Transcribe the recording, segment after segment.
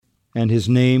and his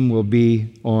name will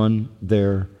be on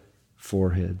their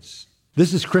foreheads.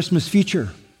 This is Christmas future.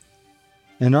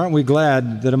 And aren't we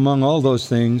glad that among all those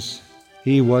things,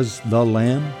 he was the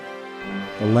Lamb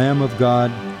of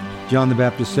God, John the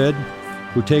Baptist said,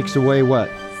 who takes away what?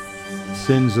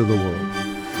 Sins of the world.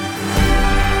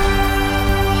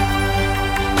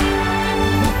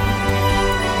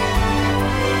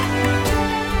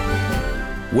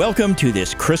 Welcome to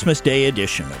this Christmas Day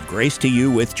edition of Grace to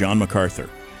You with John MacArthur.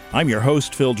 I'm your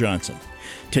host, Phil Johnson.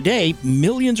 Today,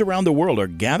 millions around the world are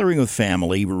gathering with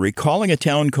family, recalling a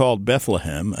town called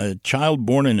Bethlehem, a child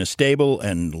born in a stable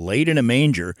and laid in a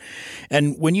manger.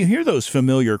 And when you hear those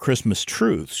familiar Christmas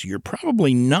truths, you're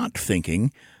probably not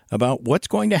thinking about what's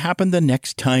going to happen the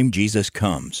next time Jesus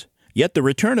comes. Yet the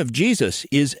return of Jesus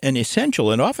is an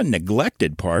essential and often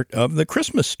neglected part of the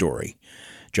Christmas story.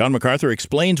 John MacArthur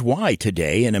explains why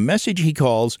today in a message he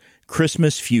calls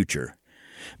Christmas Future.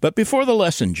 But before the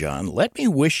lesson, John, let me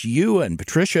wish you and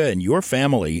Patricia and your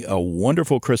family a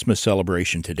wonderful Christmas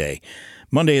celebration today.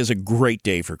 Monday is a great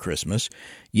day for Christmas.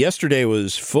 Yesterday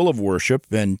was full of worship,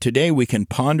 and today we can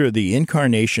ponder the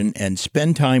incarnation and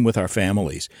spend time with our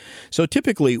families. So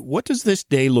typically, what does this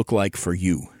day look like for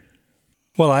you?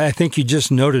 Well, I think you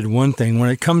just noted one thing. When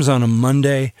it comes on a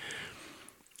Monday,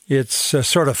 it's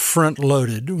sort of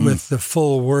front-loaded with the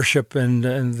full worship, and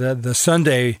the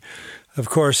Sunday, of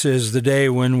course, is the day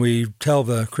when we tell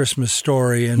the Christmas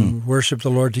story and worship the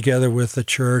Lord together with the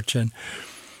church, and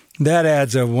that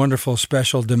adds a wonderful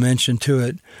special dimension to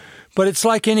it. But it's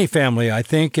like any family. I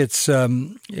think it's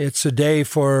a day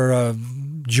for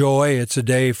joy. It's a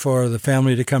day for the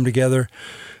family to come together.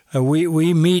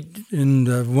 We meet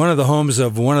in one of the homes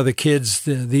of one of the kids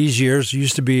these years. It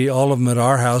used to be all of them at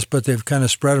our house, but they've kind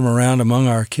of spread them around among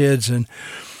our kids. And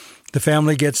the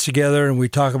family gets together and we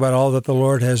talk about all that the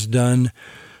Lord has done.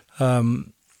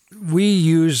 We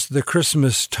use the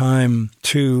Christmas time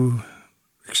to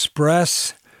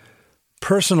express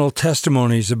personal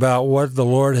testimonies about what the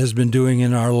Lord has been doing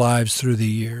in our lives through the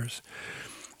years.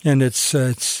 And it's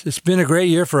been a great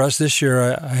year for us this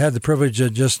year. I had the privilege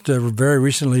just very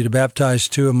recently to baptize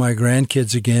two of my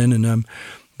grandkids again, and I'm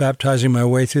baptizing my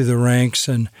way through the ranks,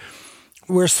 and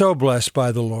we're so blessed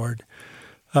by the Lord.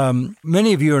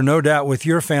 Many of you are no doubt with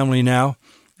your family now,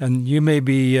 and you may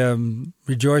be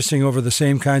rejoicing over the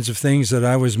same kinds of things that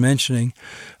I was mentioning.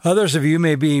 Others of you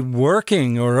may be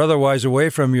working or otherwise away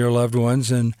from your loved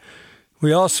ones, and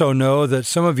we also know that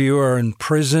some of you are in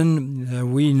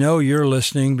prison. We know you're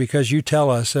listening because you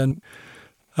tell us. And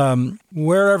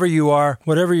wherever you are,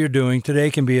 whatever you're doing,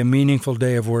 today can be a meaningful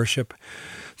day of worship.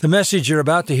 The message you're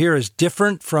about to hear is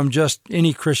different from just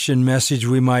any Christian message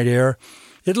we might air.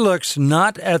 It looks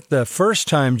not at the first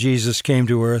time Jesus came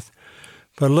to earth,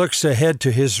 but looks ahead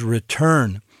to his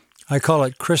return. I call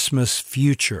it Christmas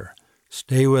Future.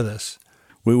 Stay with us.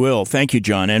 We will. Thank you,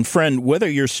 John. And friend, whether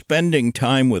you're spending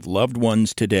time with loved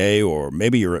ones today, or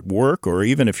maybe you're at work, or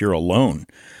even if you're alone,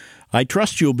 I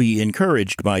trust you'll be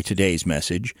encouraged by today's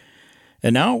message.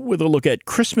 And now, with a look at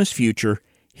Christmas Future,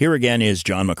 here again is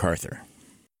John MacArthur.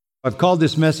 I've called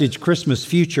this message Christmas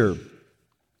Future.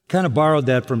 Kind of borrowed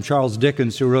that from Charles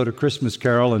Dickens, who wrote A Christmas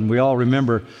Carol, and we all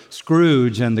remember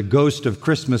Scrooge and the Ghost of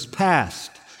Christmas Past.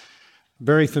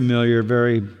 Very familiar,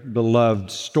 very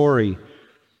beloved story.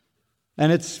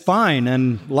 And it's fine,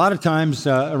 and a lot of times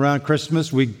around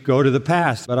Christmas we go to the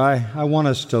past, but I want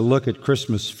us to look at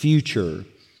Christmas future.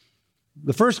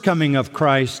 The first coming of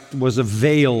Christ was a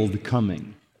veiled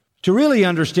coming. To really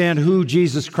understand who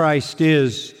Jesus Christ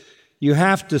is, you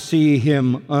have to see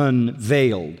him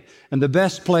unveiled. And the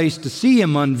best place to see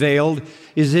him unveiled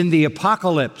is in the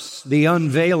apocalypse, the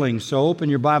unveiling. So open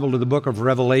your Bible to the book of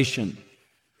Revelation.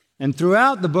 And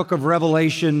throughout the book of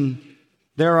Revelation,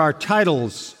 there are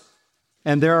titles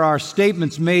and there are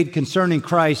statements made concerning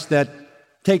Christ that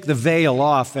take the veil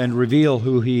off and reveal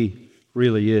who he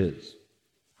really is.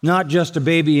 Not just a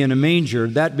baby in a manger.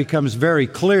 That becomes very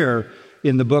clear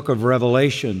in the book of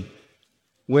Revelation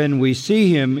when we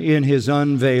see him in his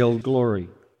unveiled glory.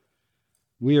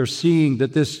 We are seeing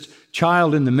that this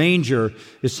child in the manger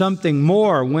is something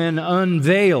more when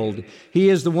unveiled. He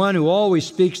is the one who always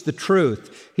speaks the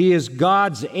truth. He is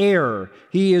God's heir.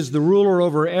 He is the ruler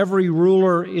over every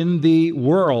ruler in the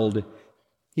world.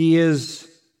 He is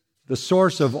the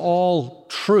source of all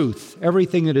truth,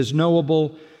 everything that is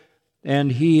knowable,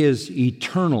 and he is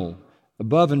eternal,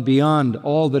 above and beyond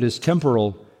all that is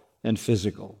temporal and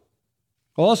physical.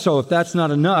 Also, if that's not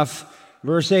enough,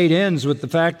 verse 8 ends with the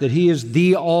fact that he is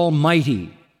the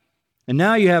Almighty. And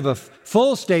now you have a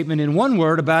full statement in one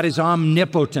word about his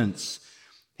omnipotence.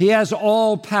 He has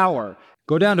all power.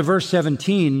 Go down to verse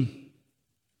 17.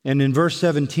 And in verse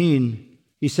 17,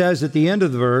 he says at the end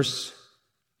of the verse,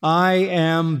 I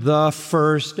am the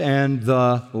first and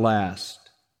the last.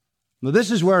 Now,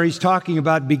 this is where he's talking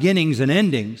about beginnings and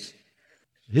endings,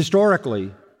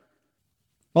 historically.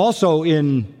 Also,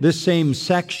 in this same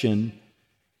section,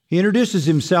 he introduces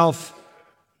himself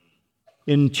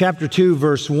in chapter 2,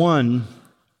 verse 1,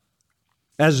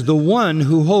 as the one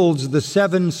who holds the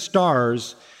 7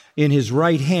 stars in his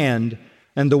right hand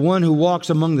and the one who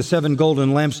walks among the 7 golden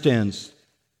lampstands.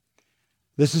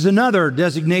 This is another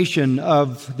designation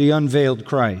of the unveiled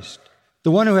Christ.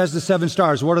 The one who has the 7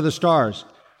 stars. What are the stars?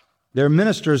 They're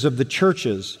ministers of the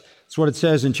churches. That's what it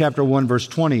says in chapter 1, verse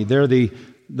 20. They're the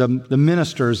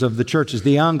ministers of the churches,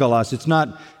 the angelos. It's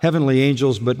not heavenly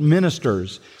angels, but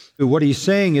ministers. What he's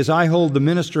saying is, I hold the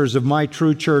ministers of my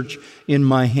true church in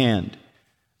my hand.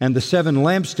 And the 7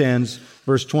 lampstands,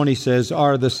 verse 20 says,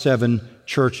 are the 7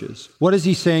 churches. What is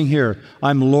he saying here?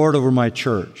 I'm Lord over my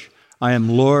church. I am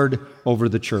Lord over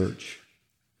the church.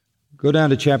 Go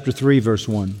down to chapter 3, verse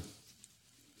 1.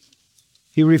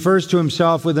 He refers to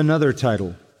himself with another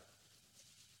title.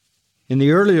 In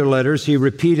the earlier letters, he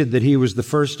repeated that he was the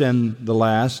first and the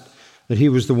last, that he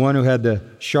was the one who had the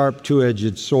sharp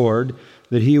two-edged sword,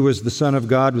 that he was the Son of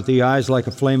God with the eyes like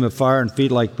a flame of fire and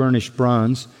feet like burnished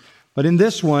bronze. But in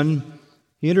this one,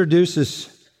 he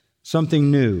introduces something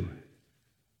new.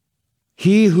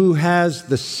 He who has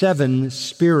the 7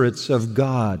 spirits of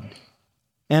God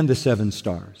and the 7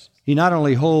 stars. He not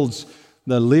only holds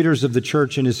the leaders of the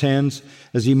church in his hands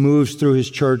as he moves through his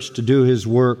church to do his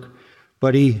work,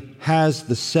 but he has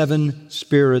the 7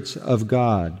 spirits of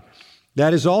God.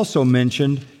 That is also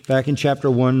mentioned back in chapter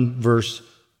 1, verse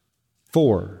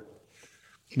 4,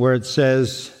 where it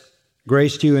says,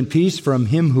 grace to you and peace from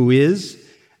him who is,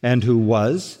 and who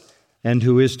was, and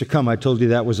who is to come. I told you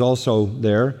that was also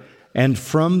there. And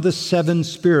from the 7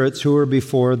 spirits who are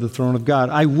before the throne of God.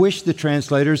 I wish the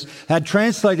translators had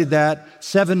translated that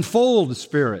sevenfold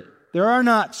Spirit. There are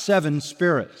not 7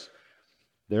 spirits.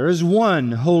 There is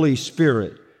one Holy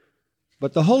Spirit.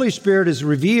 But the Holy Spirit is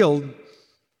revealed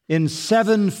in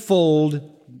sevenfold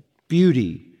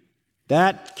beauty.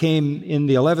 That came in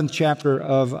the 11th chapter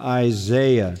of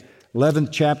Isaiah. 11th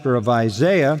chapter of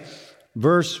Isaiah,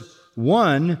 verse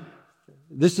 1,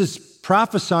 this is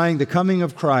prophesying the coming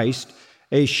of Christ.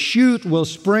 A shoot will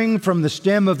spring from the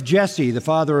stem of Jesse, the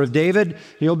father of David.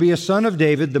 He'll be a son of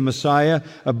David, the Messiah.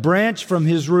 A branch from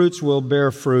his roots will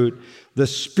bear fruit. The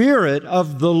Spirit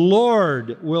of the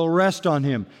Lord will rest on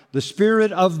him. The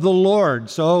Spirit of the Lord.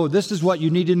 So this is what you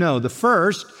need to know. The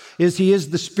first is he is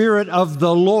the Spirit of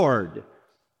the Lord,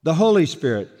 the Holy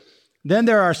Spirit. Then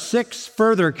there are 6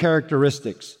 further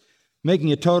characteristics,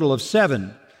 making a total of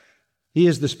 7. He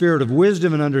is the Spirit of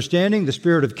wisdom and understanding, the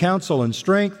Spirit of counsel and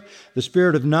strength, the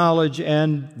Spirit of knowledge,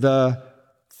 and the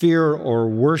fear or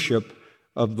worship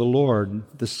of the Lord,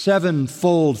 the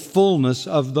sevenfold fullness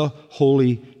of the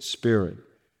Holy Spirit.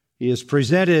 He is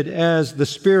presented as the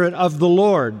Spirit of the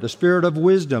Lord, the Spirit of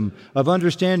wisdom, of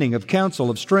understanding, of counsel,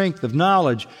 of strength, of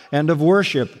knowledge, and of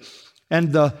worship.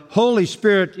 And the Holy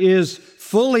Spirit is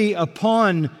fully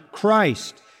upon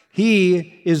Christ.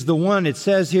 He is the one, it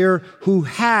says here, who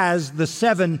has the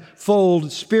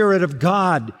sevenfold Spirit of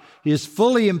God. He is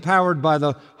fully empowered by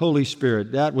the Holy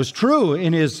Spirit. That was true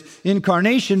in his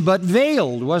incarnation, but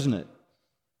veiled, wasn't it?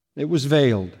 It was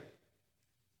veiled.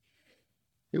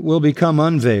 It will become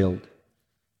unveiled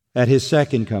at his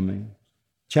second coming.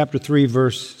 Chapter 3,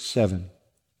 verse 7.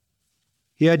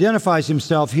 He identifies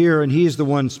himself here, and he is the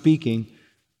one speaking.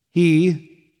 He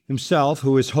himself,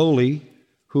 who is holy,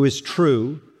 who is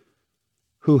true,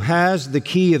 who has the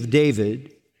key of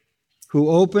David, who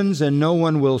opens and no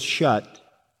one will shut,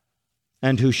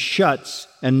 and who shuts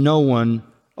and no one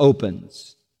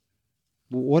opens.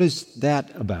 What is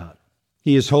that about?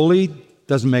 He is holy,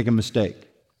 doesn't make a mistake.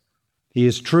 He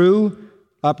is true,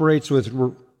 operates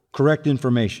with correct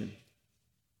information.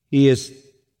 He is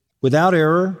without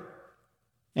error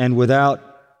and without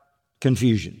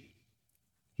confusion.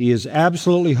 He is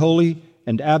absolutely holy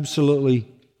and absolutely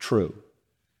true.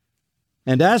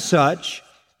 And as such,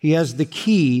 he has the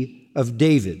key of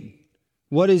David.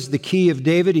 What is the key of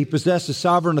David? He possesses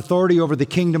sovereign authority over the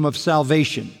kingdom of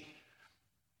salvation.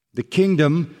 The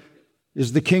kingdom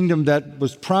is the kingdom that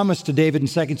was promised to David in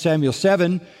 2 Samuel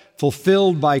 7,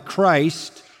 fulfilled by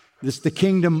Christ. It's the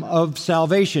kingdom of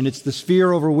salvation. It's the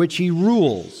sphere over which he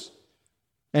rules.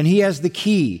 And he has the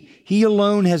key. He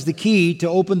alone has the key to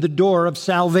open the door of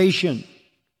salvation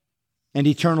and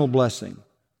eternal blessing.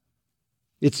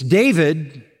 It's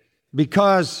David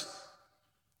because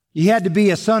he had to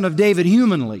be a son of David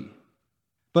humanly.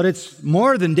 But it's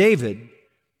more than David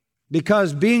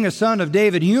because being a son of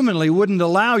David humanly wouldn't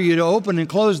allow you to open and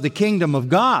close the kingdom of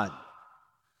God.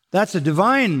 That's a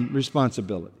divine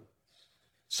responsibility.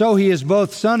 So he is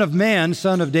both Son of Man,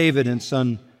 Son of David, and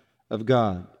Son of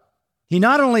God. He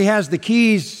not only has the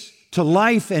keys to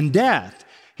life and death,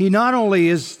 he not only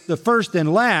is the first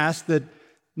and last that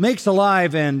makes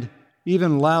alive and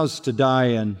even allows to die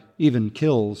and even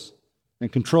kills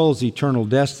and controls eternal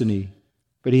destiny,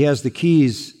 but he has the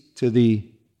keys to the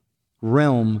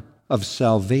realm of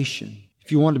salvation.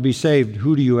 If you want to be saved,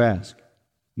 who do you ask?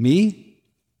 Me?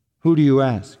 Who do you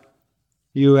ask?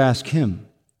 You ask him.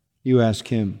 You ask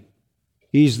him.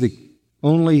 He's the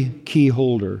only key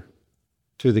holder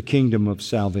to the kingdom of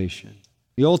salvation.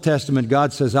 The Old Testament,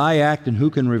 God says, I act, and who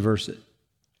can reverse it?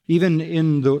 Even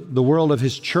in the world of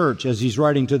his church, as he's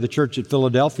writing to the church at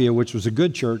Philadelphia, which was a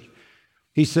good church,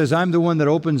 he says, I'm the one that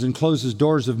opens and closes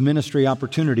doors of ministry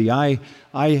opportunity. I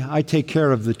take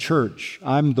care of the church.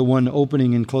 I'm the one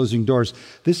opening and closing doors.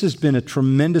 This has been a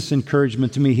tremendous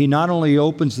encouragement to me. He not only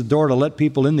opens the door to let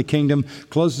people in the kingdom,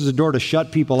 closes the door to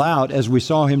shut people out, as we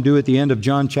saw him do at the end of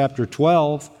John chapter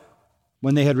 12.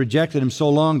 When they had rejected him so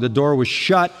long, the door was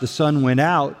shut, the sun went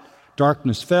out,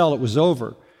 darkness fell, it was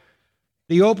over.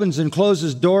 He opens and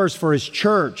closes doors for his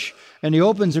church, and he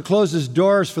opens and closes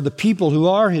doors for the people who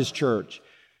are his church.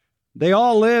 They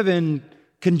all live in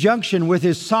conjunction with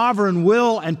his sovereign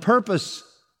will and purpose.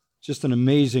 Just an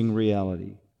amazing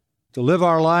reality. To live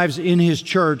our lives in his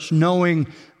church, knowing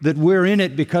that we're in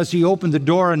it because he opened the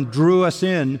door and drew us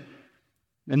in.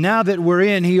 And now that we're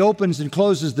in, he opens and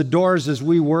closes the doors as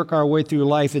we work our way through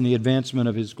life in the advancement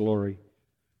of his glory.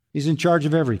 He's in charge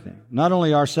of everything, not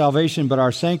only our salvation, but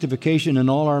our sanctification and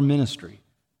all our ministry.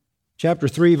 Chapter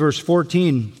 3, verse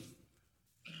 14,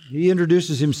 he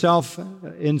introduces himself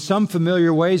in some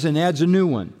familiar ways and adds a new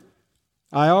one.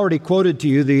 I already quoted to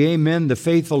you the Amen, the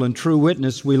faithful and true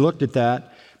witness. We looked at that.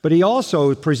 But he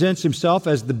also presents himself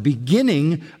as the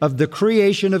beginning of the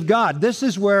creation of God. This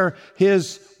is where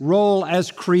his role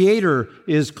as creator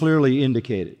is clearly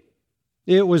indicated.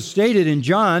 It was stated in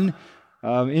John,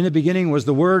 in the beginning was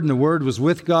the Word, and the Word was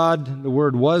with God. The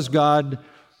Word was God.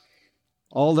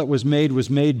 All that was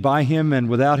made by him, and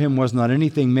without him was not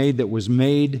anything made that was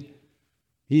made.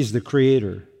 He's the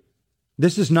creator.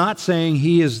 This is not saying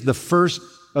he is the first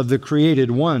of the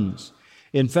created ones.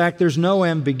 In fact, there's no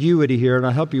ambiguity here, and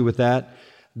I'll help you with that.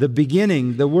 The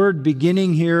beginning, the word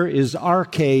beginning here is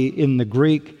arche in the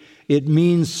Greek. It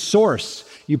means source.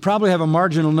 You probably have a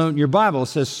marginal note in your Bible. It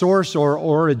says source or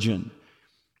origin.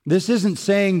 This isn't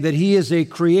saying that he is a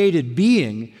created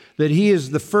being, that he is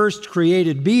the first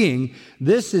created being.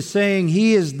 This is saying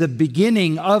he is the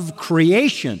beginning of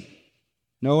creation.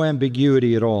 No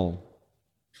ambiguity at all.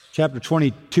 Chapter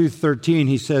 22:13,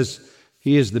 he says,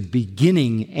 he is the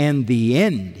beginning and the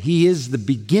end. He is the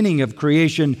beginning of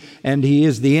creation, and he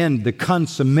is the end, the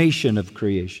consummation of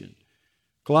creation.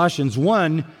 Colossians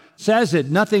 1 says that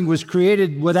nothing was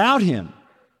created without him.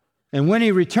 And when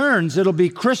he returns, it'll be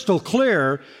crystal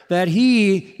clear that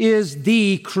he is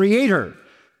the creator,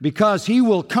 because he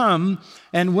will come,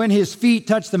 and when his feet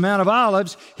touch the Mount of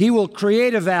Olives, he will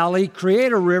create a valley,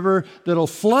 create a river that'll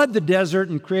flood the desert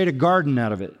and create a garden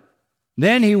out of it.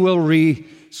 Then he will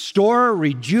restore,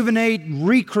 rejuvenate,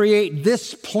 recreate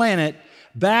this planet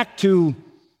back to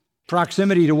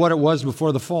proximity to what it was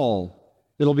before the fall.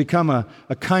 It'll become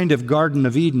a kind of Garden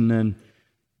of Eden. And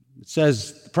it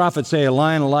says, the prophets say, a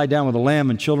lion will lie down with a lamb,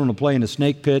 and children will play in a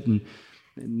snake pit, and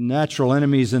natural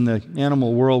enemies in the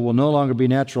animal world will no longer be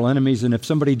natural enemies. And if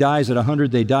somebody dies at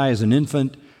 100, they die as an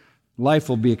infant. Life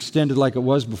will be extended like it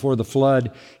was before the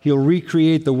flood. He'll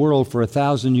recreate the world for a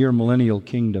 1,000-year millennial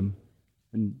kingdom.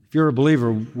 And if you're a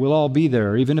believer, we'll all be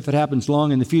there. Even if it happens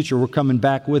long in the future, we're coming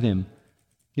back with him.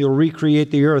 He'll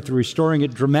recreate the earth, restoring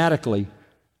it dramatically.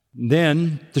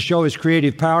 Then, to show his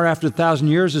creative power after 1,000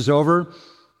 years is over,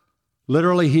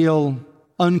 literally he'll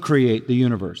uncreate the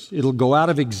universe. It'll go out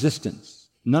of existence.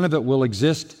 None of it will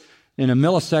exist. In a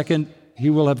millisecond, he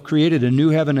will have created a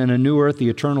new heaven and a new earth, the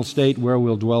eternal state where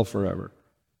we'll dwell forever.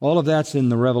 All of that's in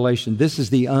the Revelation. This is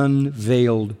the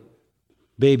unveiled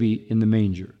baby in the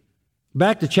manger.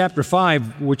 Back to chapter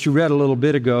 5, which you read a little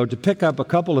bit ago, to pick up a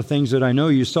couple of things that I know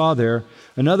you saw there.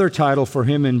 Another title for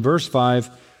him in verse 5,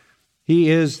 he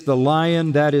is the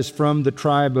lion that is from the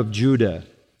tribe of Judah.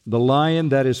 The lion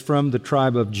that is from the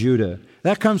tribe of Judah.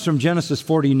 That comes from Genesis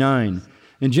 49.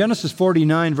 In Genesis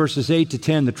 49, verses 8 to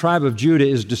 10, the tribe of Judah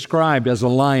is described as a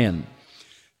lion.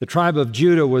 The tribe of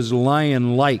Judah was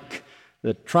lion-like.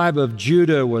 The tribe of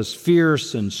Judah was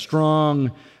fierce and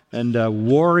strong, and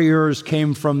warriors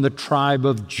came from the tribe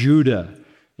of Judah.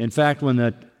 In fact, when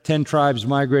the 10 tribes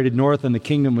migrated north and the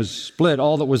kingdom was split.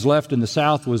 All that was left in the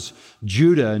south was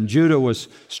Judah, and Judah was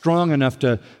strong enough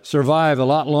to survive a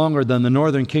lot longer than the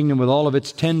northern kingdom with all of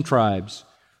its 10 tribes.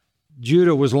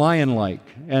 Judah was lion-like,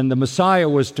 and the Messiah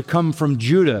was to come from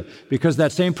Judah, because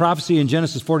that same prophecy in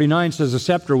Genesis 49 says, "A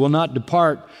scepter will not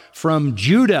depart from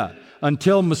Judah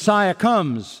until Messiah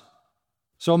comes."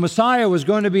 So Messiah was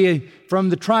going to be from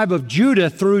the tribe of Judah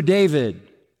through David.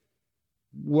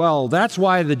 Well, that's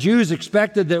why the Jews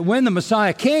expected that when the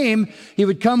Messiah came, he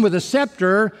would come with a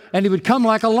scepter and he would come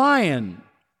like a lion.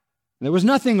 There was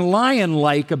nothing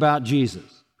lion-like about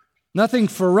Jesus, nothing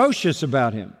ferocious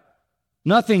about him,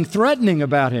 nothing threatening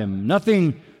about him,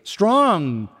 nothing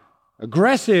strong,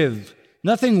 aggressive,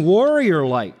 nothing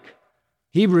warrior-like.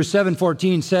 Hebrews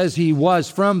 7:14 says he was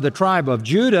from the tribe of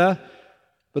Judah,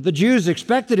 but the Jews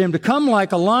expected him to come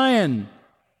like a lion,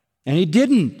 and he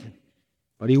didn't.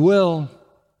 But he will.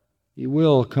 He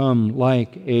will come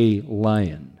like a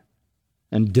lion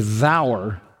and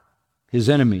devour his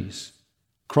enemies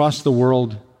across the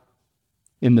world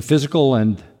in the physical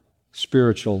and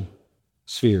spiritual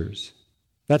spheres.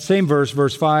 That same verse,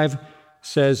 verse 5,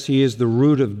 says he is the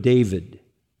root of David.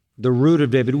 The root of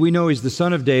David. We know he's the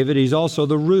son of David. He's also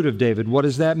the root of David. What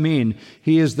does that mean?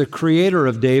 He is the creator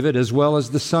of David as well as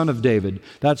the son of David.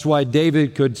 That's why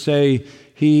David could say,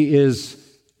 he is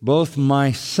both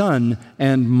my son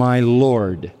and my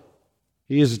Lord.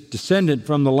 He is a descendant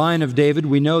from the line of David.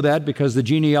 We know that because the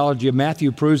genealogy of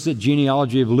Matthew proves it,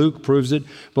 genealogy of Luke proves it.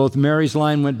 Both Mary's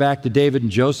line went back to David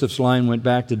and Joseph's line went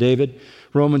back to David.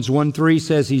 Romans 1:3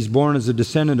 says he's born as a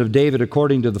descendant of David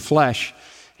according to the flesh.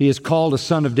 He is called a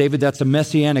son of David. That's a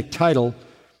messianic title.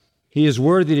 He is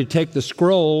worthy to take the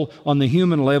scroll on the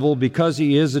human level because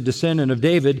he is a descendant of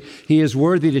David. He is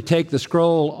worthy to take the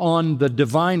scroll on the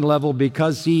divine level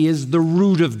because he is the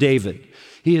root of David.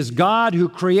 He is God who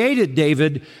created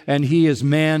David, and he is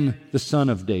man, the son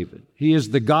of David. He is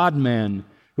the God-man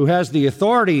who has the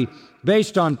authority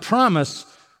based on promise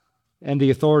and the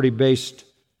authority based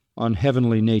on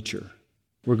heavenly nature.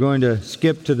 We're going to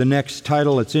skip to the next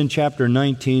title. It's in chapter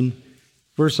 19,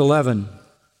 verse 11.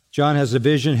 John has a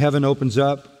vision, heaven opens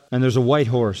up, and there's a white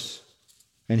horse.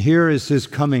 And here is his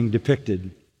coming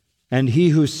depicted. And he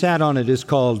who sat on it is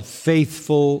called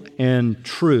Faithful and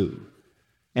True.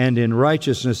 And in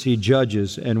righteousness he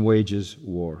judges and wages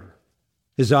war.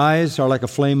 His eyes are like a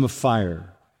flame of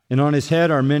fire, and on his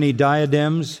head are many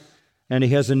diadems, and he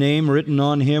has a name written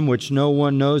on him which no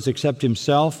one knows except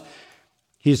himself.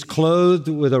 He's clothed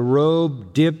with a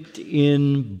robe dipped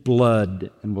in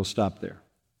blood. And we'll stop there.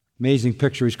 Amazing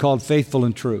picture. He's called Faithful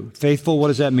and True. Faithful, what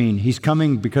does that mean? He's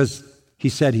coming because he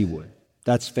said he would.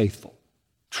 That's faithful.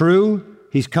 True,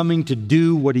 he's coming to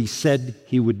do what he said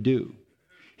he would do.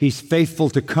 He's faithful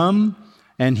to come,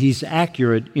 and he's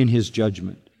accurate in his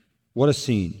judgment. What a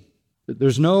scene.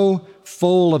 There's no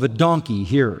foal of a donkey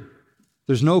here.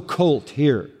 There's no colt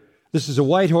here. This is a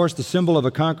white horse, the symbol of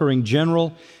a conquering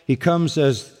general. He comes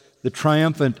as the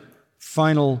triumphant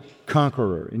final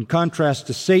conqueror. In contrast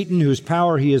to Satan, whose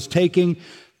power he is taking,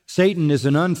 Satan is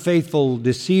an unfaithful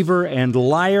deceiver and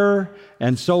liar,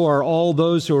 and so are all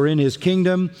those who are in his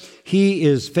kingdom. He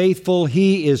is faithful,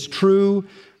 he is true,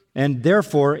 and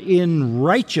therefore in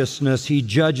righteousness he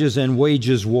judges and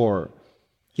wages war.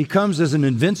 He comes as an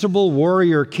invincible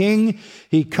warrior king.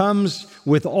 He comes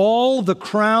with all the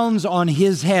crowns on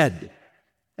his head.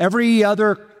 Every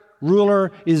other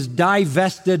ruler is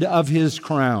divested of his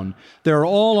crown. They're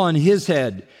all on his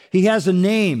head. He has a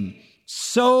name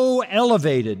so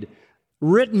elevated,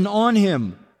 written on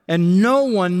him, and no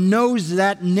one knows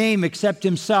that name except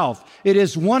himself. It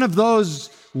is one of those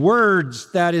words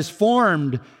that is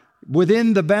formed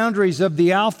within the boundaries of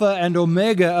the Alpha and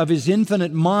Omega of his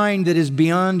infinite mind that is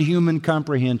beyond human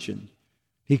comprehension.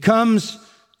 He comes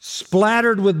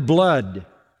splattered with blood,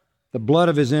 the blood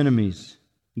of his enemies.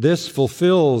 This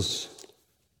fulfills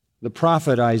the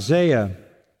prophet Isaiah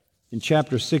in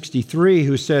chapter 63,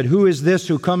 who said, "Who is this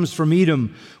who comes from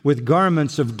Edom with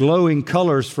garments of glowing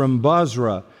colors from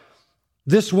Bozrah?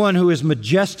 This one who is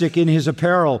majestic in his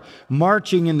apparel,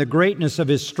 marching in the greatness of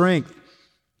his strength.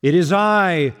 It is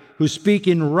I who speak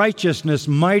in righteousness,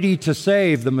 mighty to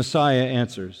save," the Messiah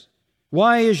answers.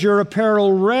 "Why is your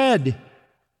apparel red,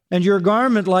 and your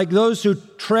garment like those who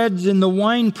treads in the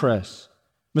winepress?"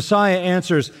 Messiah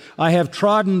answers, "I have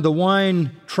trodden the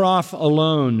wine trough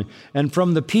alone, and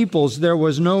from the peoples there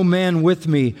was no man with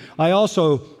me. I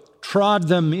also trod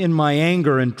them in my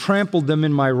anger and trampled them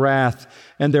in my wrath,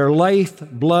 and their life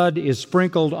blood is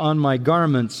sprinkled on my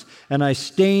garments, and I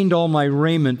stained all my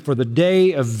raiment, for the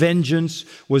day of vengeance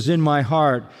was in my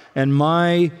heart, and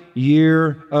my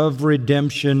year of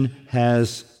redemption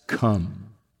has come.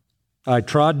 I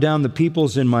trod down the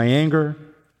peoples in my anger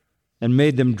and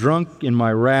made them drunk in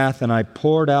my wrath, and I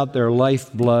poured out their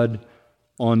lifeblood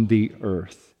on the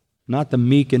earth. Not the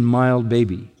meek and mild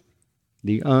baby,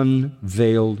 the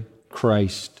unveiled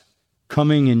Christ,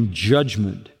 coming in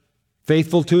judgment,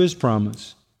 faithful to his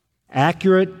promise,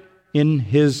 accurate in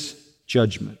his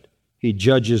judgment. He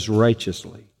judges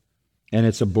righteously, and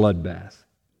it's a bloodbath.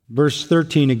 Verse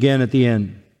 13 again at the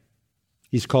end,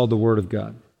 he's called the Word of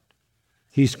God.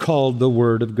 He's called the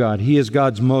Word of God. He is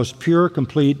God's most pure,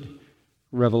 complete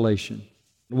revelation.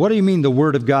 What do you mean the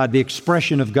Word of God? The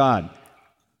expression of God,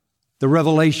 the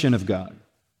revelation of God.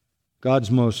 God's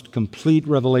most complete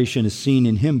revelation is seen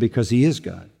in him because he is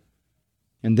God.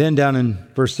 And then down in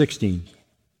verse 16,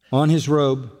 on his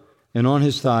robe and on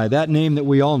his thigh, that name that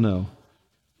we all know,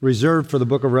 reserved for the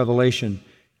book of Revelation,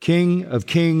 King of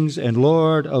Kings and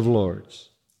Lord of Lords.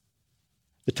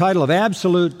 The title of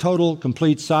absolute, total,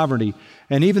 complete sovereignty.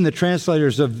 And even the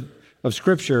translators of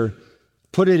Scripture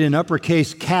put it in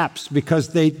uppercase caps because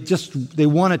they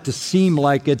want it to seem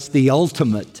like it's the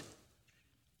ultimate.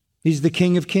 He's the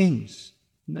King of Kings.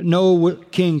 No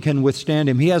king can withstand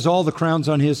him. He has all the crowns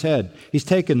on his head. He's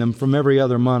taken them from every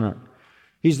other monarch.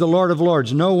 He's the Lord of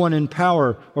Lords. No one in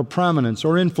power or prominence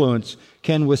or influence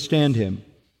can withstand him.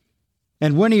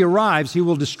 And when he arrives, he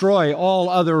will destroy all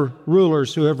other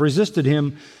rulers who have resisted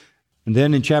him. And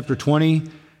then in chapter 20,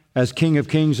 as King of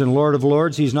Kings and Lord of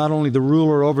Lords, he's not only the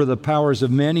ruler over the powers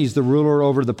of men, he's the ruler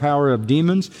over the power of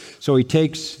demons. So he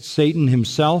takes Satan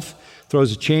himself,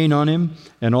 throws a chain on him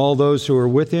and all those who are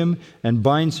with him, and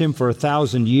binds him for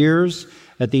 1,000 years.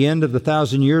 At the end of the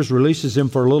 1,000 years, releases him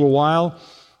for a little while,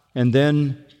 and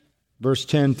then, verse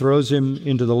 10, throws him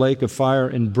into the lake of fire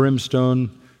and brimstone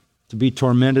to be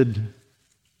tormented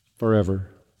forever.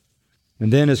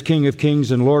 And then as King of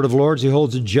Kings and Lord of Lords, he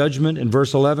holds a judgment. In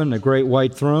verse 11, a great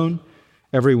white throne.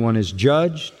 Everyone is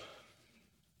judged.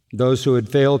 Those who had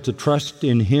failed to trust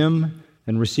in him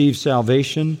and receive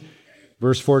salvation,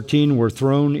 verse 14, were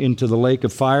thrown into the lake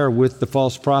of fire with the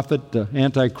false prophet, the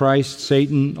Antichrist,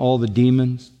 Satan, all the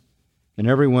demons, and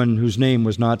everyone whose name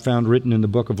was not found written in the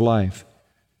book of life,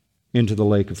 into the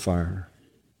lake of fire.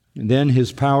 And then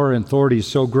his power and authority is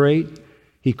so great,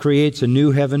 he creates a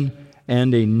new heaven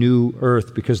and a new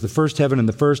earth, because the first heaven and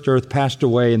the first earth passed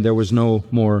away and there was no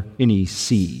more any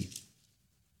sea.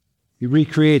 He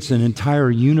recreates an entire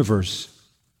universe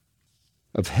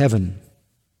of heaven.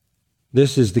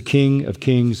 This is the King of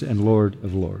Kings and Lord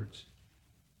of Lords.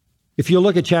 If you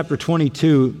look at chapter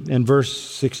 22 and verse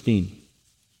 16,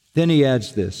 then he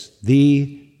adds this,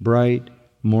 the bright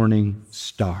morning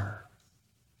star.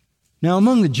 Now,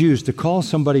 among the Jews, to call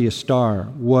somebody a star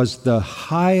was the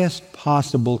highest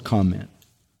possible comment.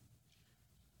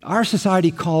 Our society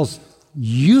calls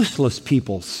useless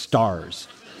people stars.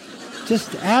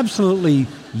 Just absolutely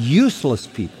useless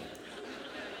people.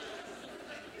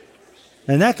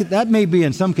 And that may be,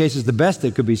 in some cases, the best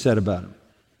that could be said about them,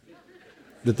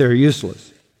 that they're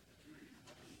useless.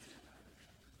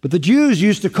 But the Jews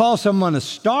used to call someone a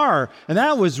star, and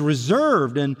that was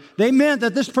reserved, and they meant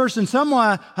that this person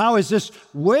somehow is just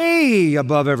way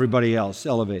above everybody else,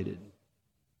 elevated.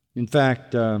 In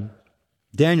fact,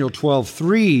 Daniel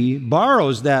 12:3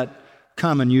 borrows that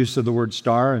common use of the word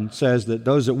star and says that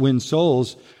those that win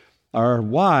souls are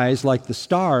wise like the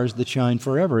stars that shine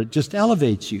forever. It just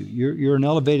elevates you. You're an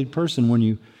elevated person when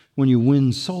you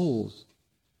win souls.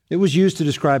 It was used to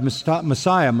describe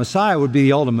Messiah. Messiah would be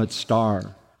the ultimate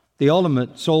star, the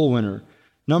ultimate soul winner.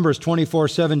 Numbers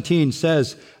 24:17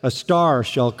 says, a star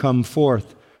shall come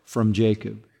forth from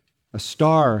Jacob. A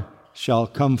star shall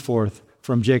come forth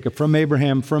from Jacob, from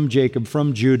Abraham, from Jacob,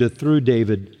 from Judah, through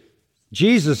David.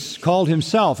 Jesus called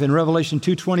himself in Revelation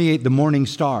 2:28 the morning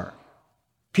star.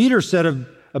 Peter said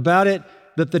about it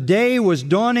that the day was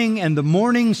dawning and the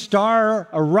morning star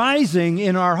arising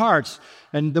in our hearts.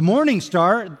 And the morning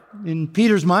star, in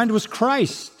Peter's mind, was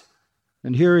Christ.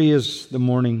 And here he is, the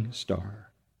morning star.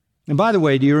 And by the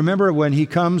way, do you remember when he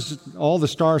comes, all the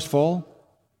stars fall?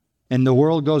 And the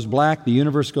world goes black, the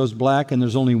universe goes black, and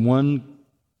there's only one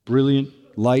brilliant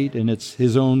light, and it's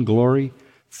his own glory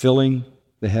filling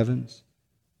the heavens.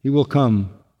 He will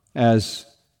come as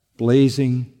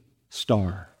blazing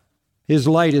star. His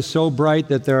light is so bright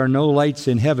that there are no lights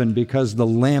in heaven because the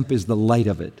lamp is the light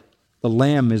of it. The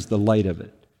Lamb is the light of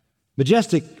it.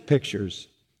 Majestic pictures.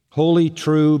 Holy,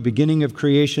 true, beginning of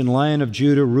creation, Lion of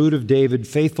Judah, Root of David,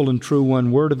 faithful and true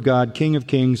one, Word of God, King of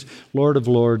Kings, Lord of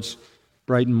Lords,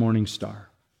 bright and morning star.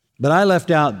 But I left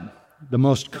out the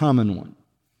most common one,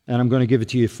 and I'm going to give it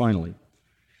to you finally.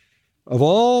 Of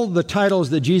all the titles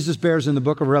that Jesus bears in the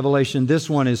book of Revelation, this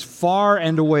one is far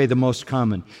and away the most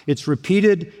common. It's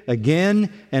repeated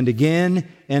again and again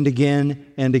and again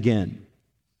and again.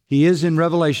 He is in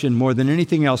Revelation more than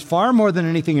anything else, far more than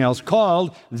anything else,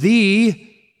 called the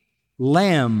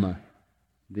Lamb.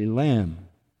 The Lamb.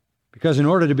 Because in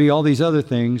order to be all these other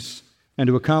things and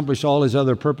to accomplish all his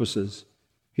other purposes,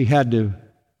 he had to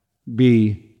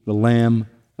be the Lamb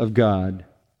of God,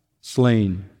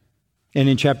 slain. And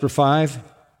in chapter 5,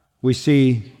 we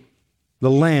see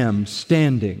the Lamb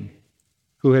standing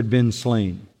who had been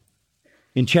slain.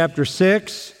 In chapter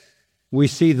 6, we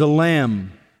see the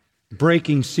Lamb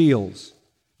breaking seals.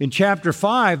 In chapter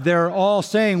 5, they're all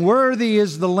saying, "Worthy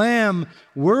is the Lamb,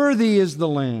 worthy is the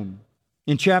Lamb."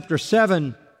 In chapter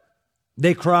 7,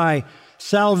 they cry,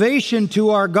 "Salvation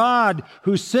to our God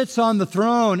who sits on the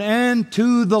throne and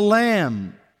to the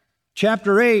Lamb."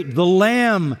 Chapter 8, the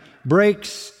Lamb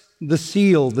breaks the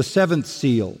seal, the seventh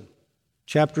seal.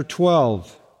 Chapter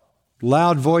 12,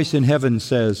 loud voice in heaven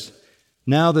says,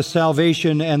 "Now the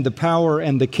salvation and the power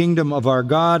and the kingdom of our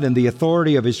God and the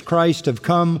authority of his Christ have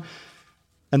come,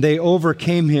 and they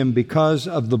overcame him because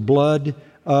of the blood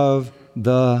of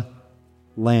the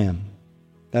Lamb."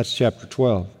 That's chapter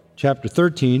 12. Chapter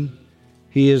 13,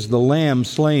 he is the Lamb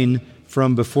slain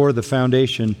from before the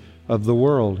foundation of the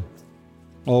world.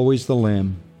 Always the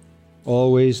Lamb.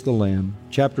 Always the Lamb.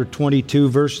 Chapter 22,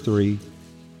 verse 3,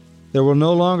 "There will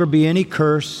no longer be any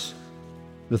curse.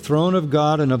 The throne of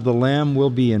God and of the Lamb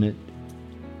will be in it,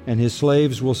 and his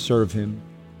slaves will serve him,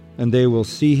 and they will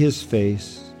see his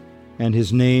face, and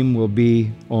his name will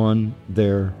be on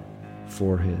their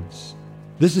foreheads."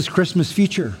 This is Christmas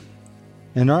future.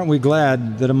 And aren't we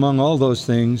glad that among all those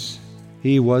things,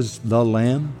 he was the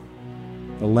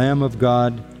Lamb of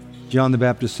God, John the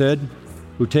Baptist said,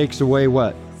 who takes away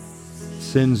what?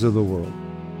 Sins of the world.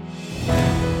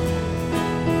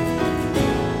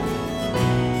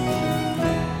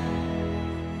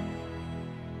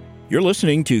 You're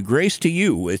listening to Grace to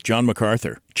You with John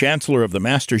MacArthur, Chancellor of the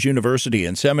Masters University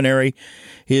and Seminary.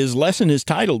 His lesson is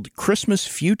titled Christmas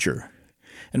Future.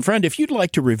 And friend, if you'd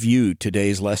like to review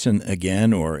today's lesson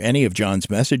again or any of John's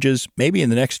messages, maybe in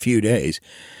the next few days,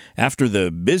 after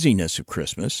the busyness of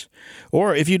Christmas,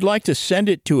 or if you'd like to send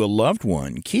it to a loved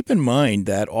one, keep in mind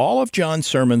that all of John's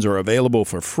sermons are available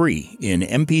for free in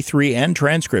MP3 and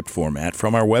transcript format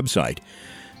from our website.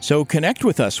 So connect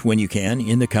with us when you can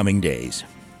in the coming days.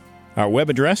 Our web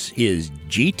address is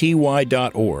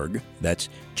gty.org. That's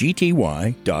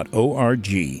gty.org.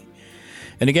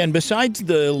 And again, besides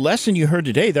the lesson you heard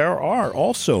today, there are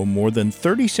also more than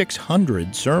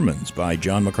 3,600 sermons by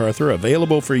John MacArthur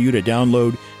available for you to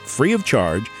download free of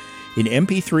charge in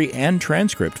MP3 and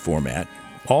transcript format,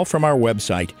 all from our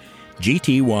website,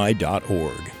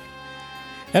 gty.org.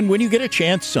 And when you get a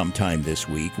chance sometime this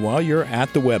week, while you're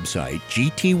at the website,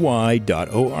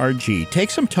 gty.org,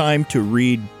 take some time to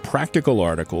read practical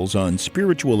articles on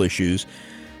spiritual issues,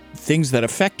 things that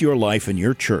affect your life and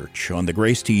your church on the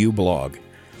Grace to You blog.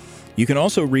 You can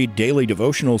also read daily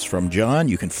devotionals from John.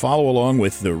 You can follow along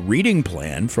with the reading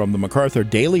plan from the MacArthur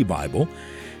Daily Bible.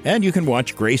 And you can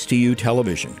watch Grace to You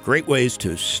television. Great ways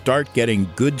to start getting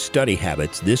good study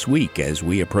habits this week as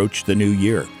we approach the new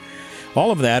year.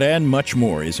 All of that and much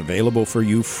more is available for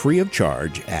you free of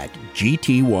charge at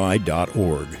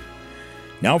gty.org.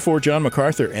 Now for John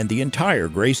MacArthur and the entire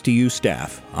Grace to You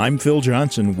staff, I'm Phil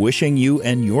Johnson, wishing you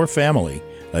and your family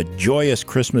a joyous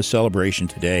Christmas celebration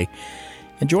today.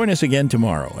 And join us again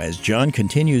tomorrow as John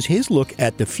continues his look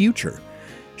at the future,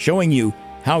 showing you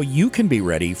how you can be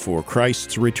ready for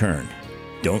Christ's return.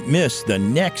 Don't miss the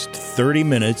next 30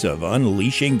 minutes of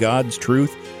unleashing God's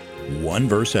truth, one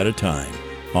verse at a time,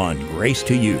 on Grace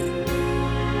to You.